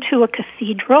walk into a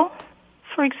cathedral,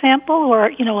 for example, or,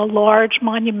 a large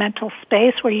monumental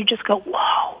space where you just go,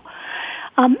 whoa.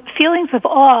 Feelings of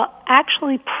awe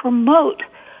actually promote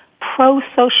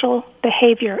pro-social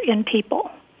behavior in people.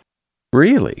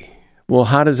 Really? Well,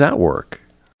 how does that work?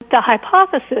 The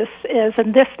hypothesis is,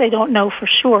 and this they don't know for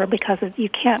sure because you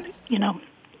can't,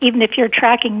 even if you're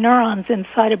tracking neurons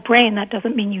inside a brain, that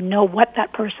doesn't mean you know what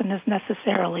that person is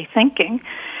necessarily thinking.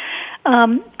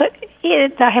 But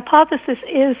the hypothesis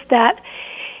is that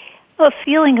a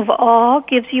feeling of awe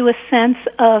gives you a sense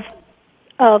of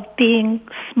being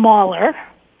smaller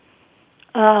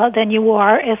than you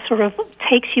are. It sort of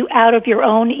takes you out of your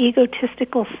own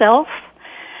egotistical self,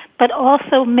 but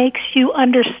also makes you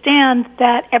understand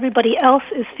that everybody else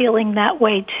is feeling that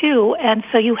way too, and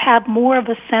so you have more of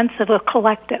a sense of a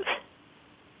collective.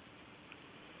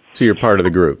 So you're part of the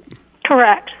group.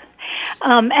 Correct.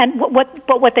 And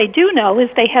what they do know is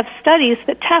they have studies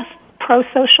that test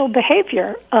pro-social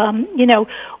behavior.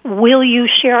 Will you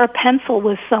share a pencil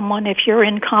with someone if you're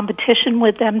in competition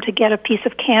with them to get a piece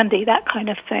of candy, that kind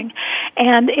of thing.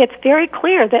 And it's very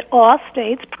clear that awe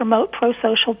states promote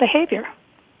pro-social behavior.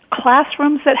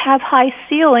 Classrooms that have high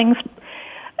ceilings,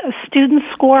 students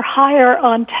score higher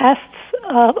on tests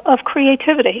of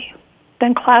creativity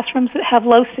than classrooms that have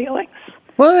low ceilings.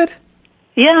 What?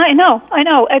 Yeah, I know.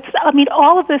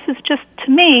 All of this is just,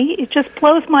 to me, it just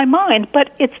blows my mind,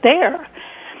 but it's there.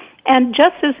 And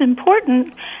just as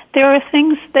important, there are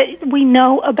things that we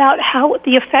know about how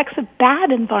the effects of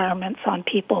bad environments on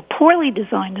people, poorly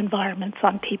designed environments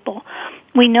on people.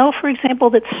 We know, for example,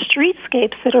 that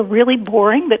streetscapes that are really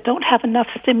boring, that don't have enough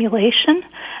stimulation,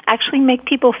 actually make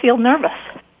people feel nervous.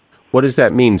 What does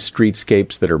that mean,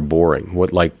 streetscapes that are boring?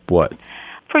 What?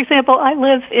 For example, I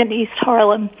live in East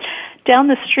Harlem. Down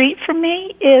the street from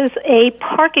me is a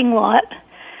parking lot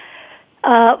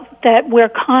where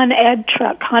Con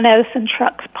Edison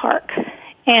trucks park.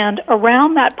 And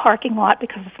around that parking lot,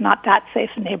 because it's not that safe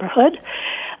a neighborhood,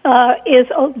 is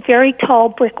a very tall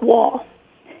brick wall.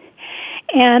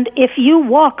 And if you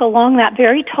walk along that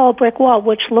very tall brick wall,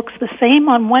 which looks the same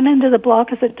on one end of the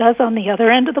block as it does on the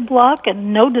other end of the block,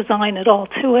 and no design at all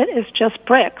to it, it's just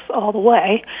bricks all the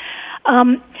way,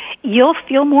 you'll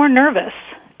feel more nervous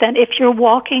than if you're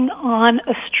walking on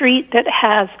a street that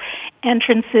has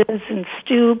entrances and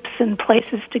stoops and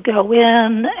places to go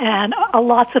in and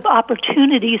lots of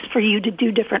opportunities for you to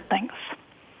do different things.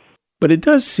 But it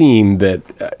does seem that,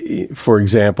 for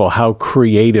example, how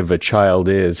creative a child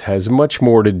is has much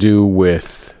more to do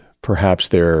with perhaps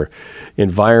their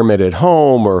environment at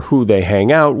home or who they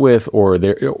hang out with or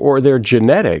their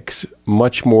genetics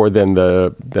much more than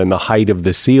the height of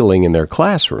the ceiling in their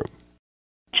classroom.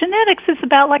 Genetics is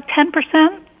about like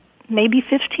 10%, maybe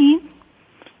 15%,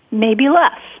 maybe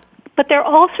less. But there are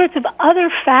all sorts of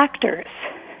other factors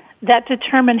that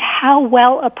determine how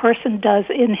well a person does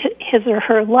in his or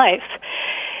her life.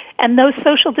 And those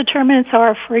social determinants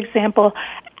are, for example,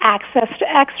 access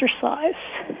to exercise,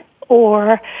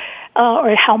 or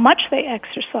how much they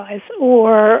exercise,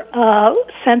 or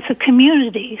sense of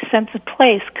community, sense of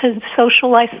place,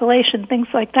 social isolation, things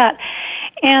like that.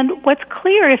 And what's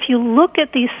clear if you look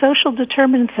at these social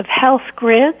determinants of health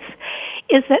grids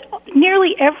is that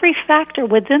nearly every factor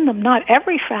within them, not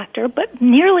every factor, but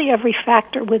nearly every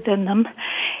factor within them,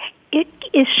 it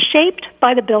is shaped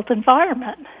by the built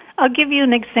environment. I'll give you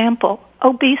an example.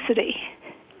 Obesity.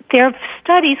 Their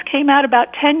studies came out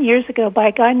about 10 years ago by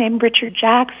a guy named Richard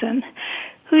Jackson,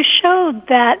 who showed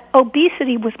that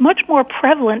obesity was much more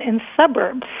prevalent in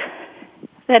suburbs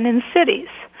than in cities.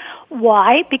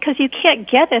 Why? Because you can't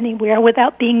get anywhere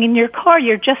without being in your car.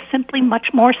 You're just simply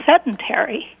much more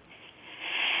sedentary.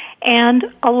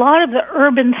 And a lot of the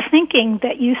urban thinking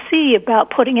that you see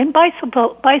about putting in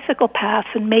bicycle paths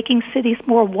and making cities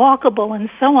more walkable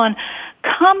and so on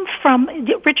come from,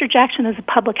 Richard Jackson is a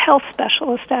public health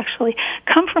specialist actually,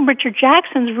 come from Richard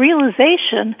Jackson's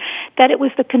realization that it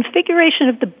was the configuration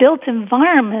of the built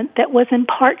environment that was in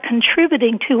part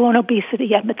contributing to an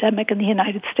obesity epidemic in the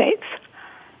United States.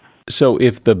 So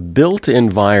if the built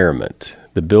environment,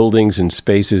 the buildings and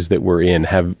spaces that we're in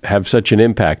have such an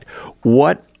impact,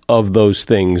 what of those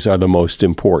things are the most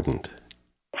important?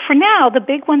 For now, the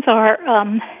big ones are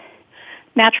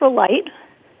natural light,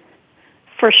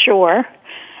 for sure.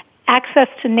 Access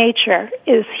to nature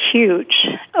is huge.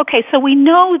 Okay, so we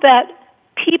know that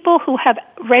people who have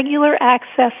regular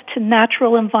access to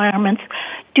natural environments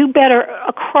do better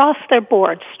across their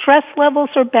board. Stress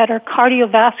levels are better,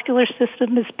 cardiovascular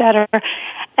system is better,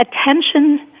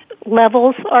 attention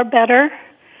levels are better.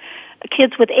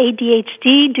 Kids with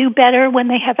ADHD do better when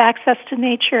they have access to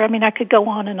nature. I mean, I could go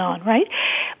on and on, right?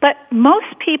 But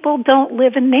most people don't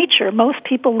live in nature. Most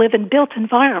people live in built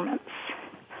environments.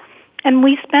 And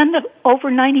we spend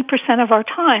over 90% of our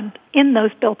time in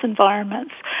those built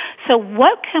environments. So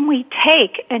what can we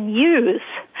take and use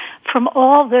from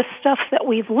all this stuff that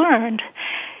we've learned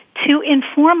to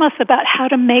inform us about how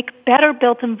to make better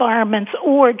built environments,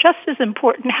 or just as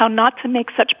important, how not to make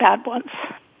such bad ones?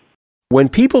 When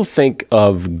people think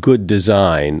of good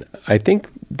design, I think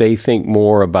they think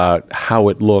more about how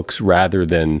it looks rather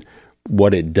than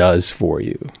what it does for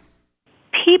you.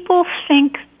 People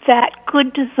think that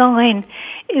good design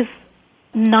is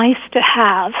nice to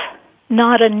have,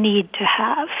 not a need to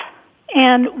have.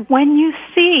 And when you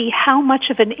see how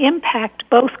much of an impact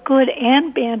both good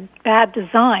and bad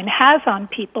design has on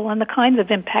people and the kinds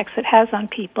of impacts it has on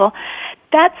people,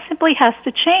 that simply has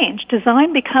to change.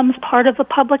 Design becomes part of the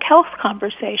public health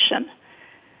conversation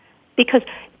because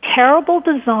terrible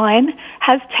design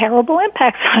has terrible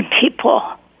impacts on people.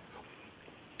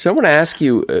 So I want to ask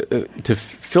you to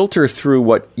filter through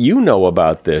what you know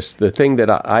about this. The thing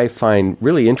that I find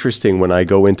really interesting when I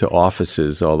go into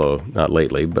offices, although not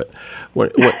lately, but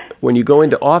when you go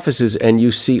into offices and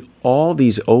you see all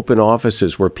these open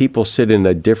offices where people sit in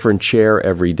a different chair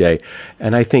every day,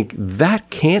 and I think that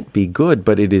can't be good,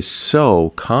 but it is so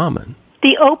common.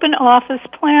 The open office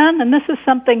plan, and this is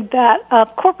something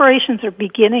that corporations are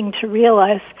beginning to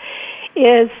realize,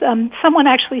 is someone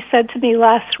actually said to me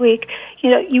last week,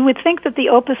 you would think that the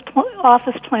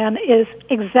office plan is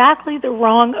exactly the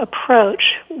wrong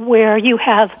approach, where you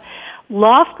have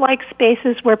loft-like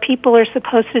spaces where people are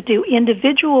supposed to do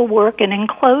individual work and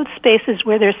enclosed spaces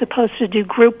where they're supposed to do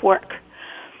group work.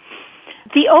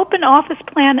 The open office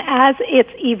plan, as it's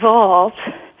evolved,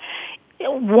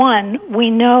 one,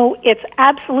 we know it's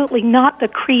absolutely not the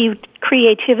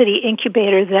creativity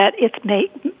incubator that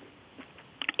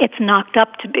it's knocked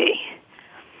up to be.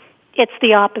 It's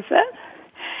the opposite.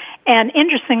 And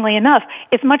interestingly enough,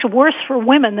 it's much worse for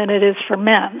women than it is for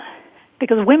men,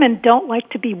 because women don't like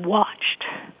to be watched.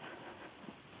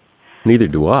 Neither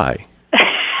do I.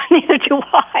 Neither do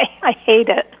I. I hate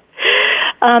it.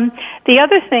 The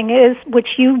other thing is,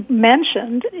 which you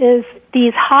mentioned, is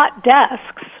these hot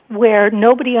desks where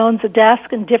nobody owns a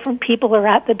desk and different people are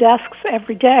at the desks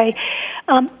every day.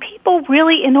 People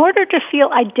really, in order to feel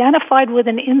identified with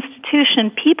an institution,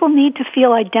 people need to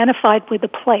feel identified with a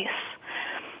place.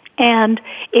 And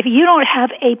if you don't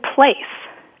have a place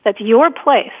that's your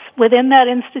place within that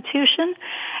institution,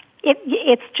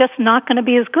 it's just not going to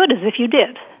be as good as if you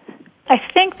did. I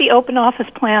think the open office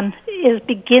plan is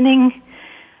beginning,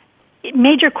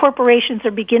 major corporations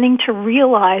are beginning to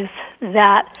realize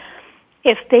that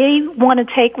if they want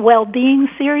to take well-being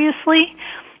seriously,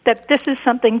 that this is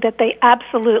something that they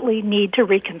absolutely need to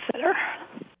reconsider.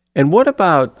 And what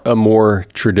about a more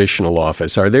traditional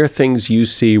office? Are there things you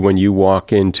see when you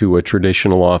walk into a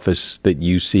traditional office that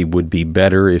you see would be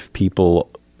better if people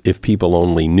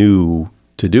only knew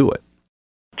to do it?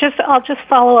 I'll just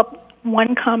follow up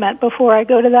one comment before I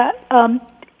go to that.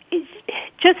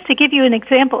 Just to give you an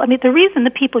example, I mean, the reason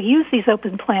that people use these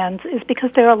open plans is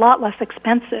because they're a lot less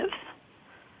expensive.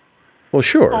 Well,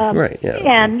 sure, right, yeah.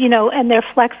 And, and they're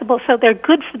flexible, so they're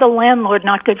good for the landlord,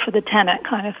 not good for the tenant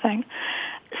kind of thing.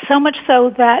 So much so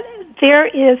that there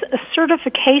is a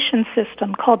certification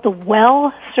system called the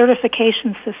WELL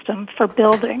certification system for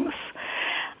buildings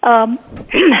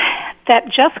that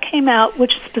just came out,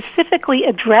 which specifically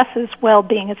addresses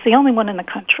well-being. It's the only one in the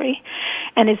country,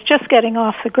 and it's just getting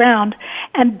off the ground.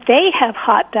 And they have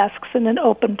hot desks in an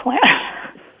open plan.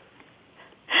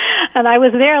 And I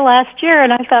was there last year,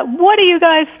 and I thought, what are you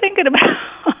guys thinking about?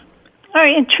 All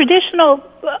right, in traditional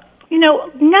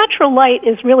Natural light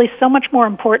is really so much more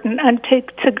important. And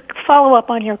to follow up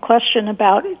on your question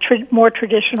about more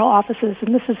traditional offices,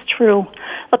 and this is true.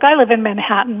 Look, I live in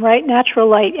Manhattan, right? Natural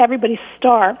light, everybody's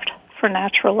starved for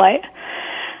natural light.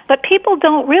 But people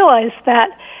don't realize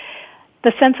that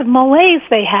the sense of malaise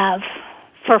they have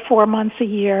for 4 months a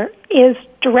year is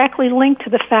directly linked to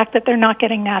the fact that they're not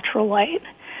getting natural light.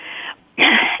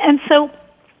 And so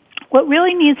what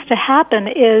really needs to happen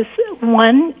is,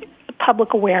 one,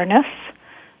 public awareness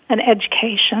and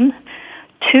education.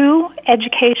 Two,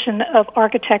 education of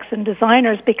architects and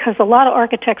designers, because a lot of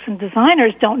architects and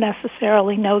designers don't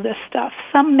necessarily know this stuff.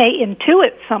 Some may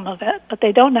intuit some of it, but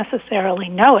they don't necessarily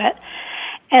know it.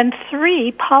 And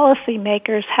three,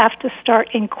 policymakers have to start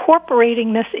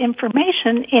incorporating this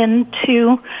information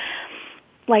into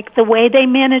like the way they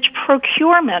manage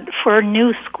procurement for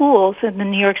new schools in the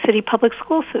New York City public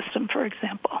school system, for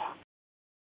example.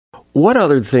 What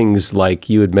other things, like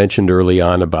you had mentioned early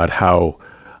on about how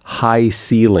high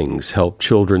ceilings help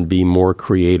children be more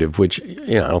creative, which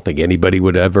I don't think anybody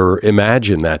would ever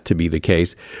imagine that to be the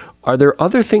case. Are there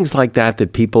other things like that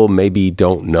that people maybe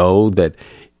don't know that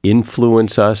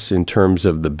influence us in terms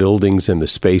of the buildings and the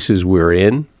spaces we're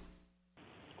in?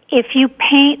 If you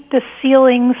paint the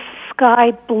ceilings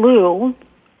sky blue,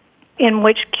 in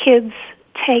which kids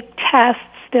take tests,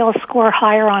 they'll score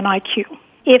higher on IQ.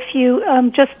 If you,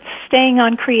 just staying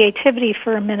on creativity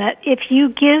for a minute, if you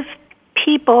give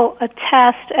people a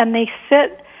test and they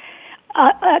sit,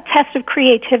 a test of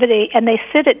creativity, and they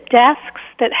sit at desks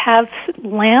that have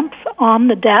lamps on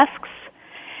the desks,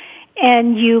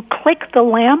 and you click the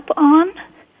lamp on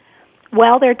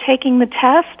while they're taking the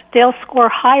test, they'll score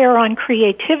higher on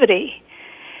creativity,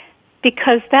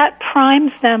 because that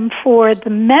primes them for the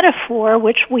metaphor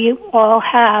which we all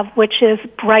have, which is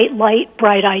bright light,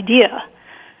 bright idea.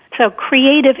 So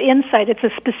creative insight, it's a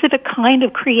specific kind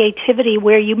of creativity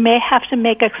where you may have to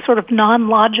make a sort of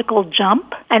non-logical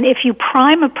jump. And if you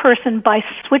prime a person by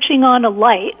switching on a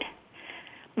light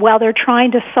while they're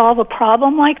trying to solve a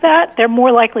problem like that, they're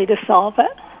more likely to solve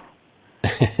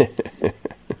it.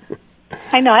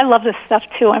 I know, I love this stuff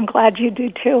too. I'm glad you do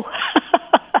too.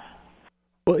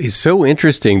 Well, it's so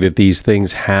interesting that these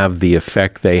things have the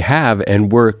effect they have,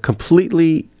 and we're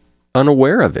completely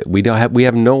unaware of it. We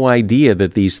have no idea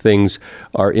that these things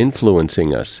are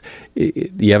influencing us.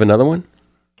 You have another one?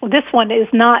 Well, this one is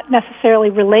not necessarily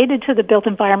related to the built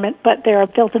environment, but there are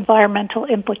built environmental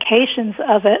implications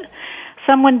of it.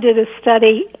 Someone did a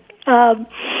study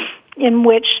in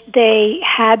which they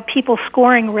had people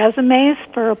scoring resumes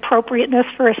for appropriateness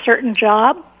for a certain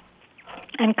job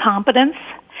and competence.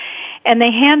 And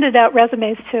they handed out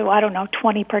resumes to,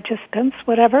 20 participants,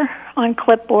 whatever, on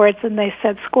clipboards, and they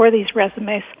said, score these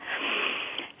resumes.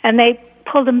 And they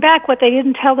pulled them back. What they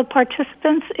didn't tell the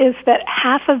participants is that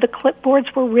half of the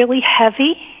clipboards were really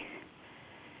heavy,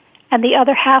 and the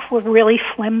other half were really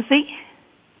flimsy.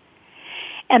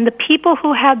 And the people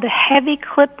who had the heavy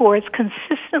clipboards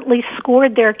consistently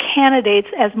scored their candidates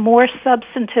as more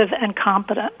substantive and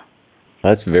competent.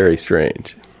 That's very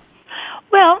strange.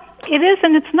 Well, it is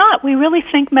and it's not. We really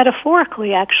think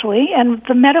metaphorically, actually, and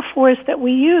the metaphors that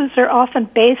we use are often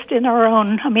based in our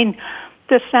own,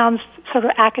 this sounds sort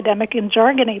of academic and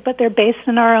jargony, but they're based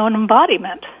in our own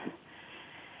embodiment.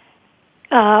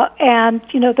 And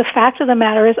the fact of the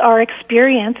matter is our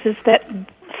experience is that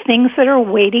things that are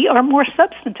weighty are more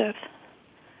substantive.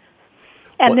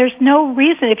 And there's no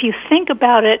reason, if you think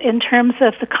about it in terms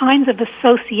of the kinds of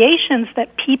associations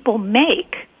that people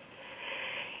make,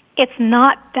 it's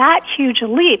not that huge a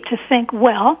leap to think,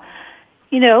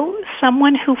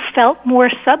 someone who felt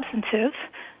more substantive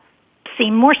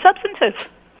seemed more substantive.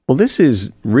 Well, this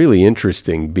is really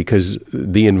interesting because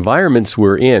the environments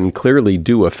we're in clearly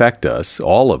do affect us,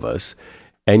 all of us,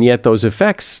 and yet those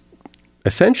effects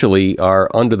essentially are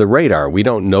under the radar. We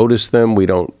don't notice them. We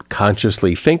don't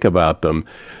consciously think about them.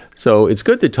 So it's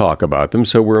good to talk about them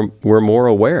so we're more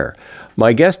aware.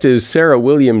 My guest is Sarah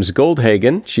Williams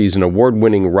Goldhagen. She's an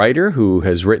award-winning writer who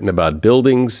has written about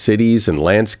buildings, cities, and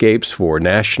landscapes for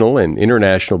national and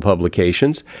international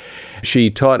publications. She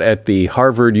taught at the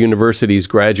Harvard University's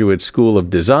Graduate School of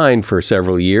Design for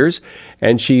several years,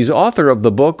 and she's author of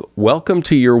the book, Welcome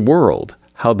to Your World: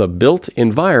 How the Built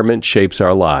Environment Shapes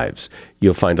Our Lives.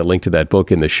 You'll find a link to that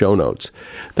book in the show notes.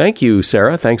 Thank you,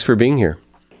 Sarah. Thanks for being here.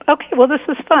 Okay, well, this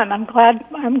was fun. I'm glad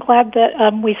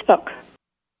that we spoke.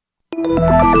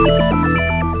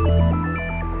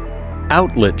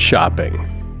 Outlet shopping.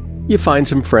 You find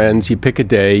some friends, you pick a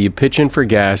day, you pitch in for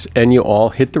gas, and you all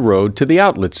hit the road to the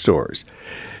outlet stores.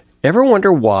 Ever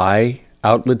wonder why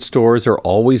outlet stores are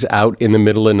always out in the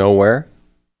middle of nowhere?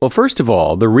 Well, first of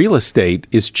all, the real estate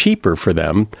is cheaper for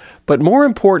them, but more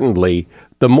importantly,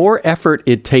 the more effort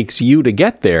it takes you to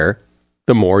get there,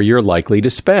 the more you're likely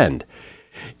to spend.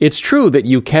 It's true that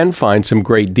you can find some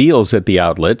great deals at the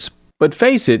outlets, but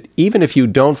face it, even if you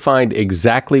don't find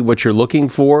exactly what you're looking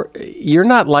for, you're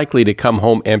not likely to come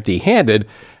home empty-handed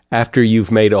after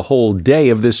you've made a whole day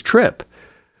of this trip.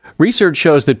 Research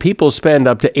shows that people spend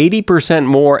up to 80%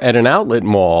 more at an outlet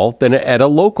mall than at a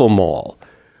local mall.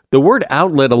 The word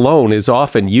outlet alone is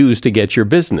often used to get your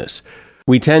business.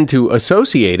 We tend to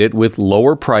associate it with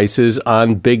lower prices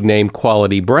on big-name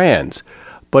quality brands.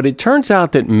 But it turns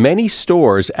out that many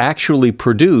stores actually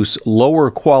produce lower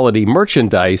quality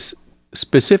merchandise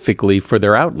specifically for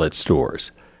their outlet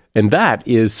stores. And that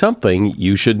is something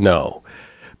you should know.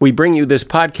 We bring you this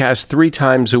podcast 3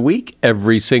 times a week.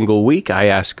 Every single week, I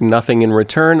ask nothing in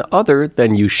return other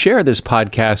than you share this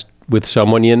podcast with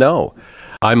someone you know.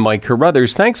 I'm Mike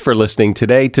Carruthers. Thanks for listening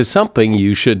today to Something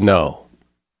You Should Know.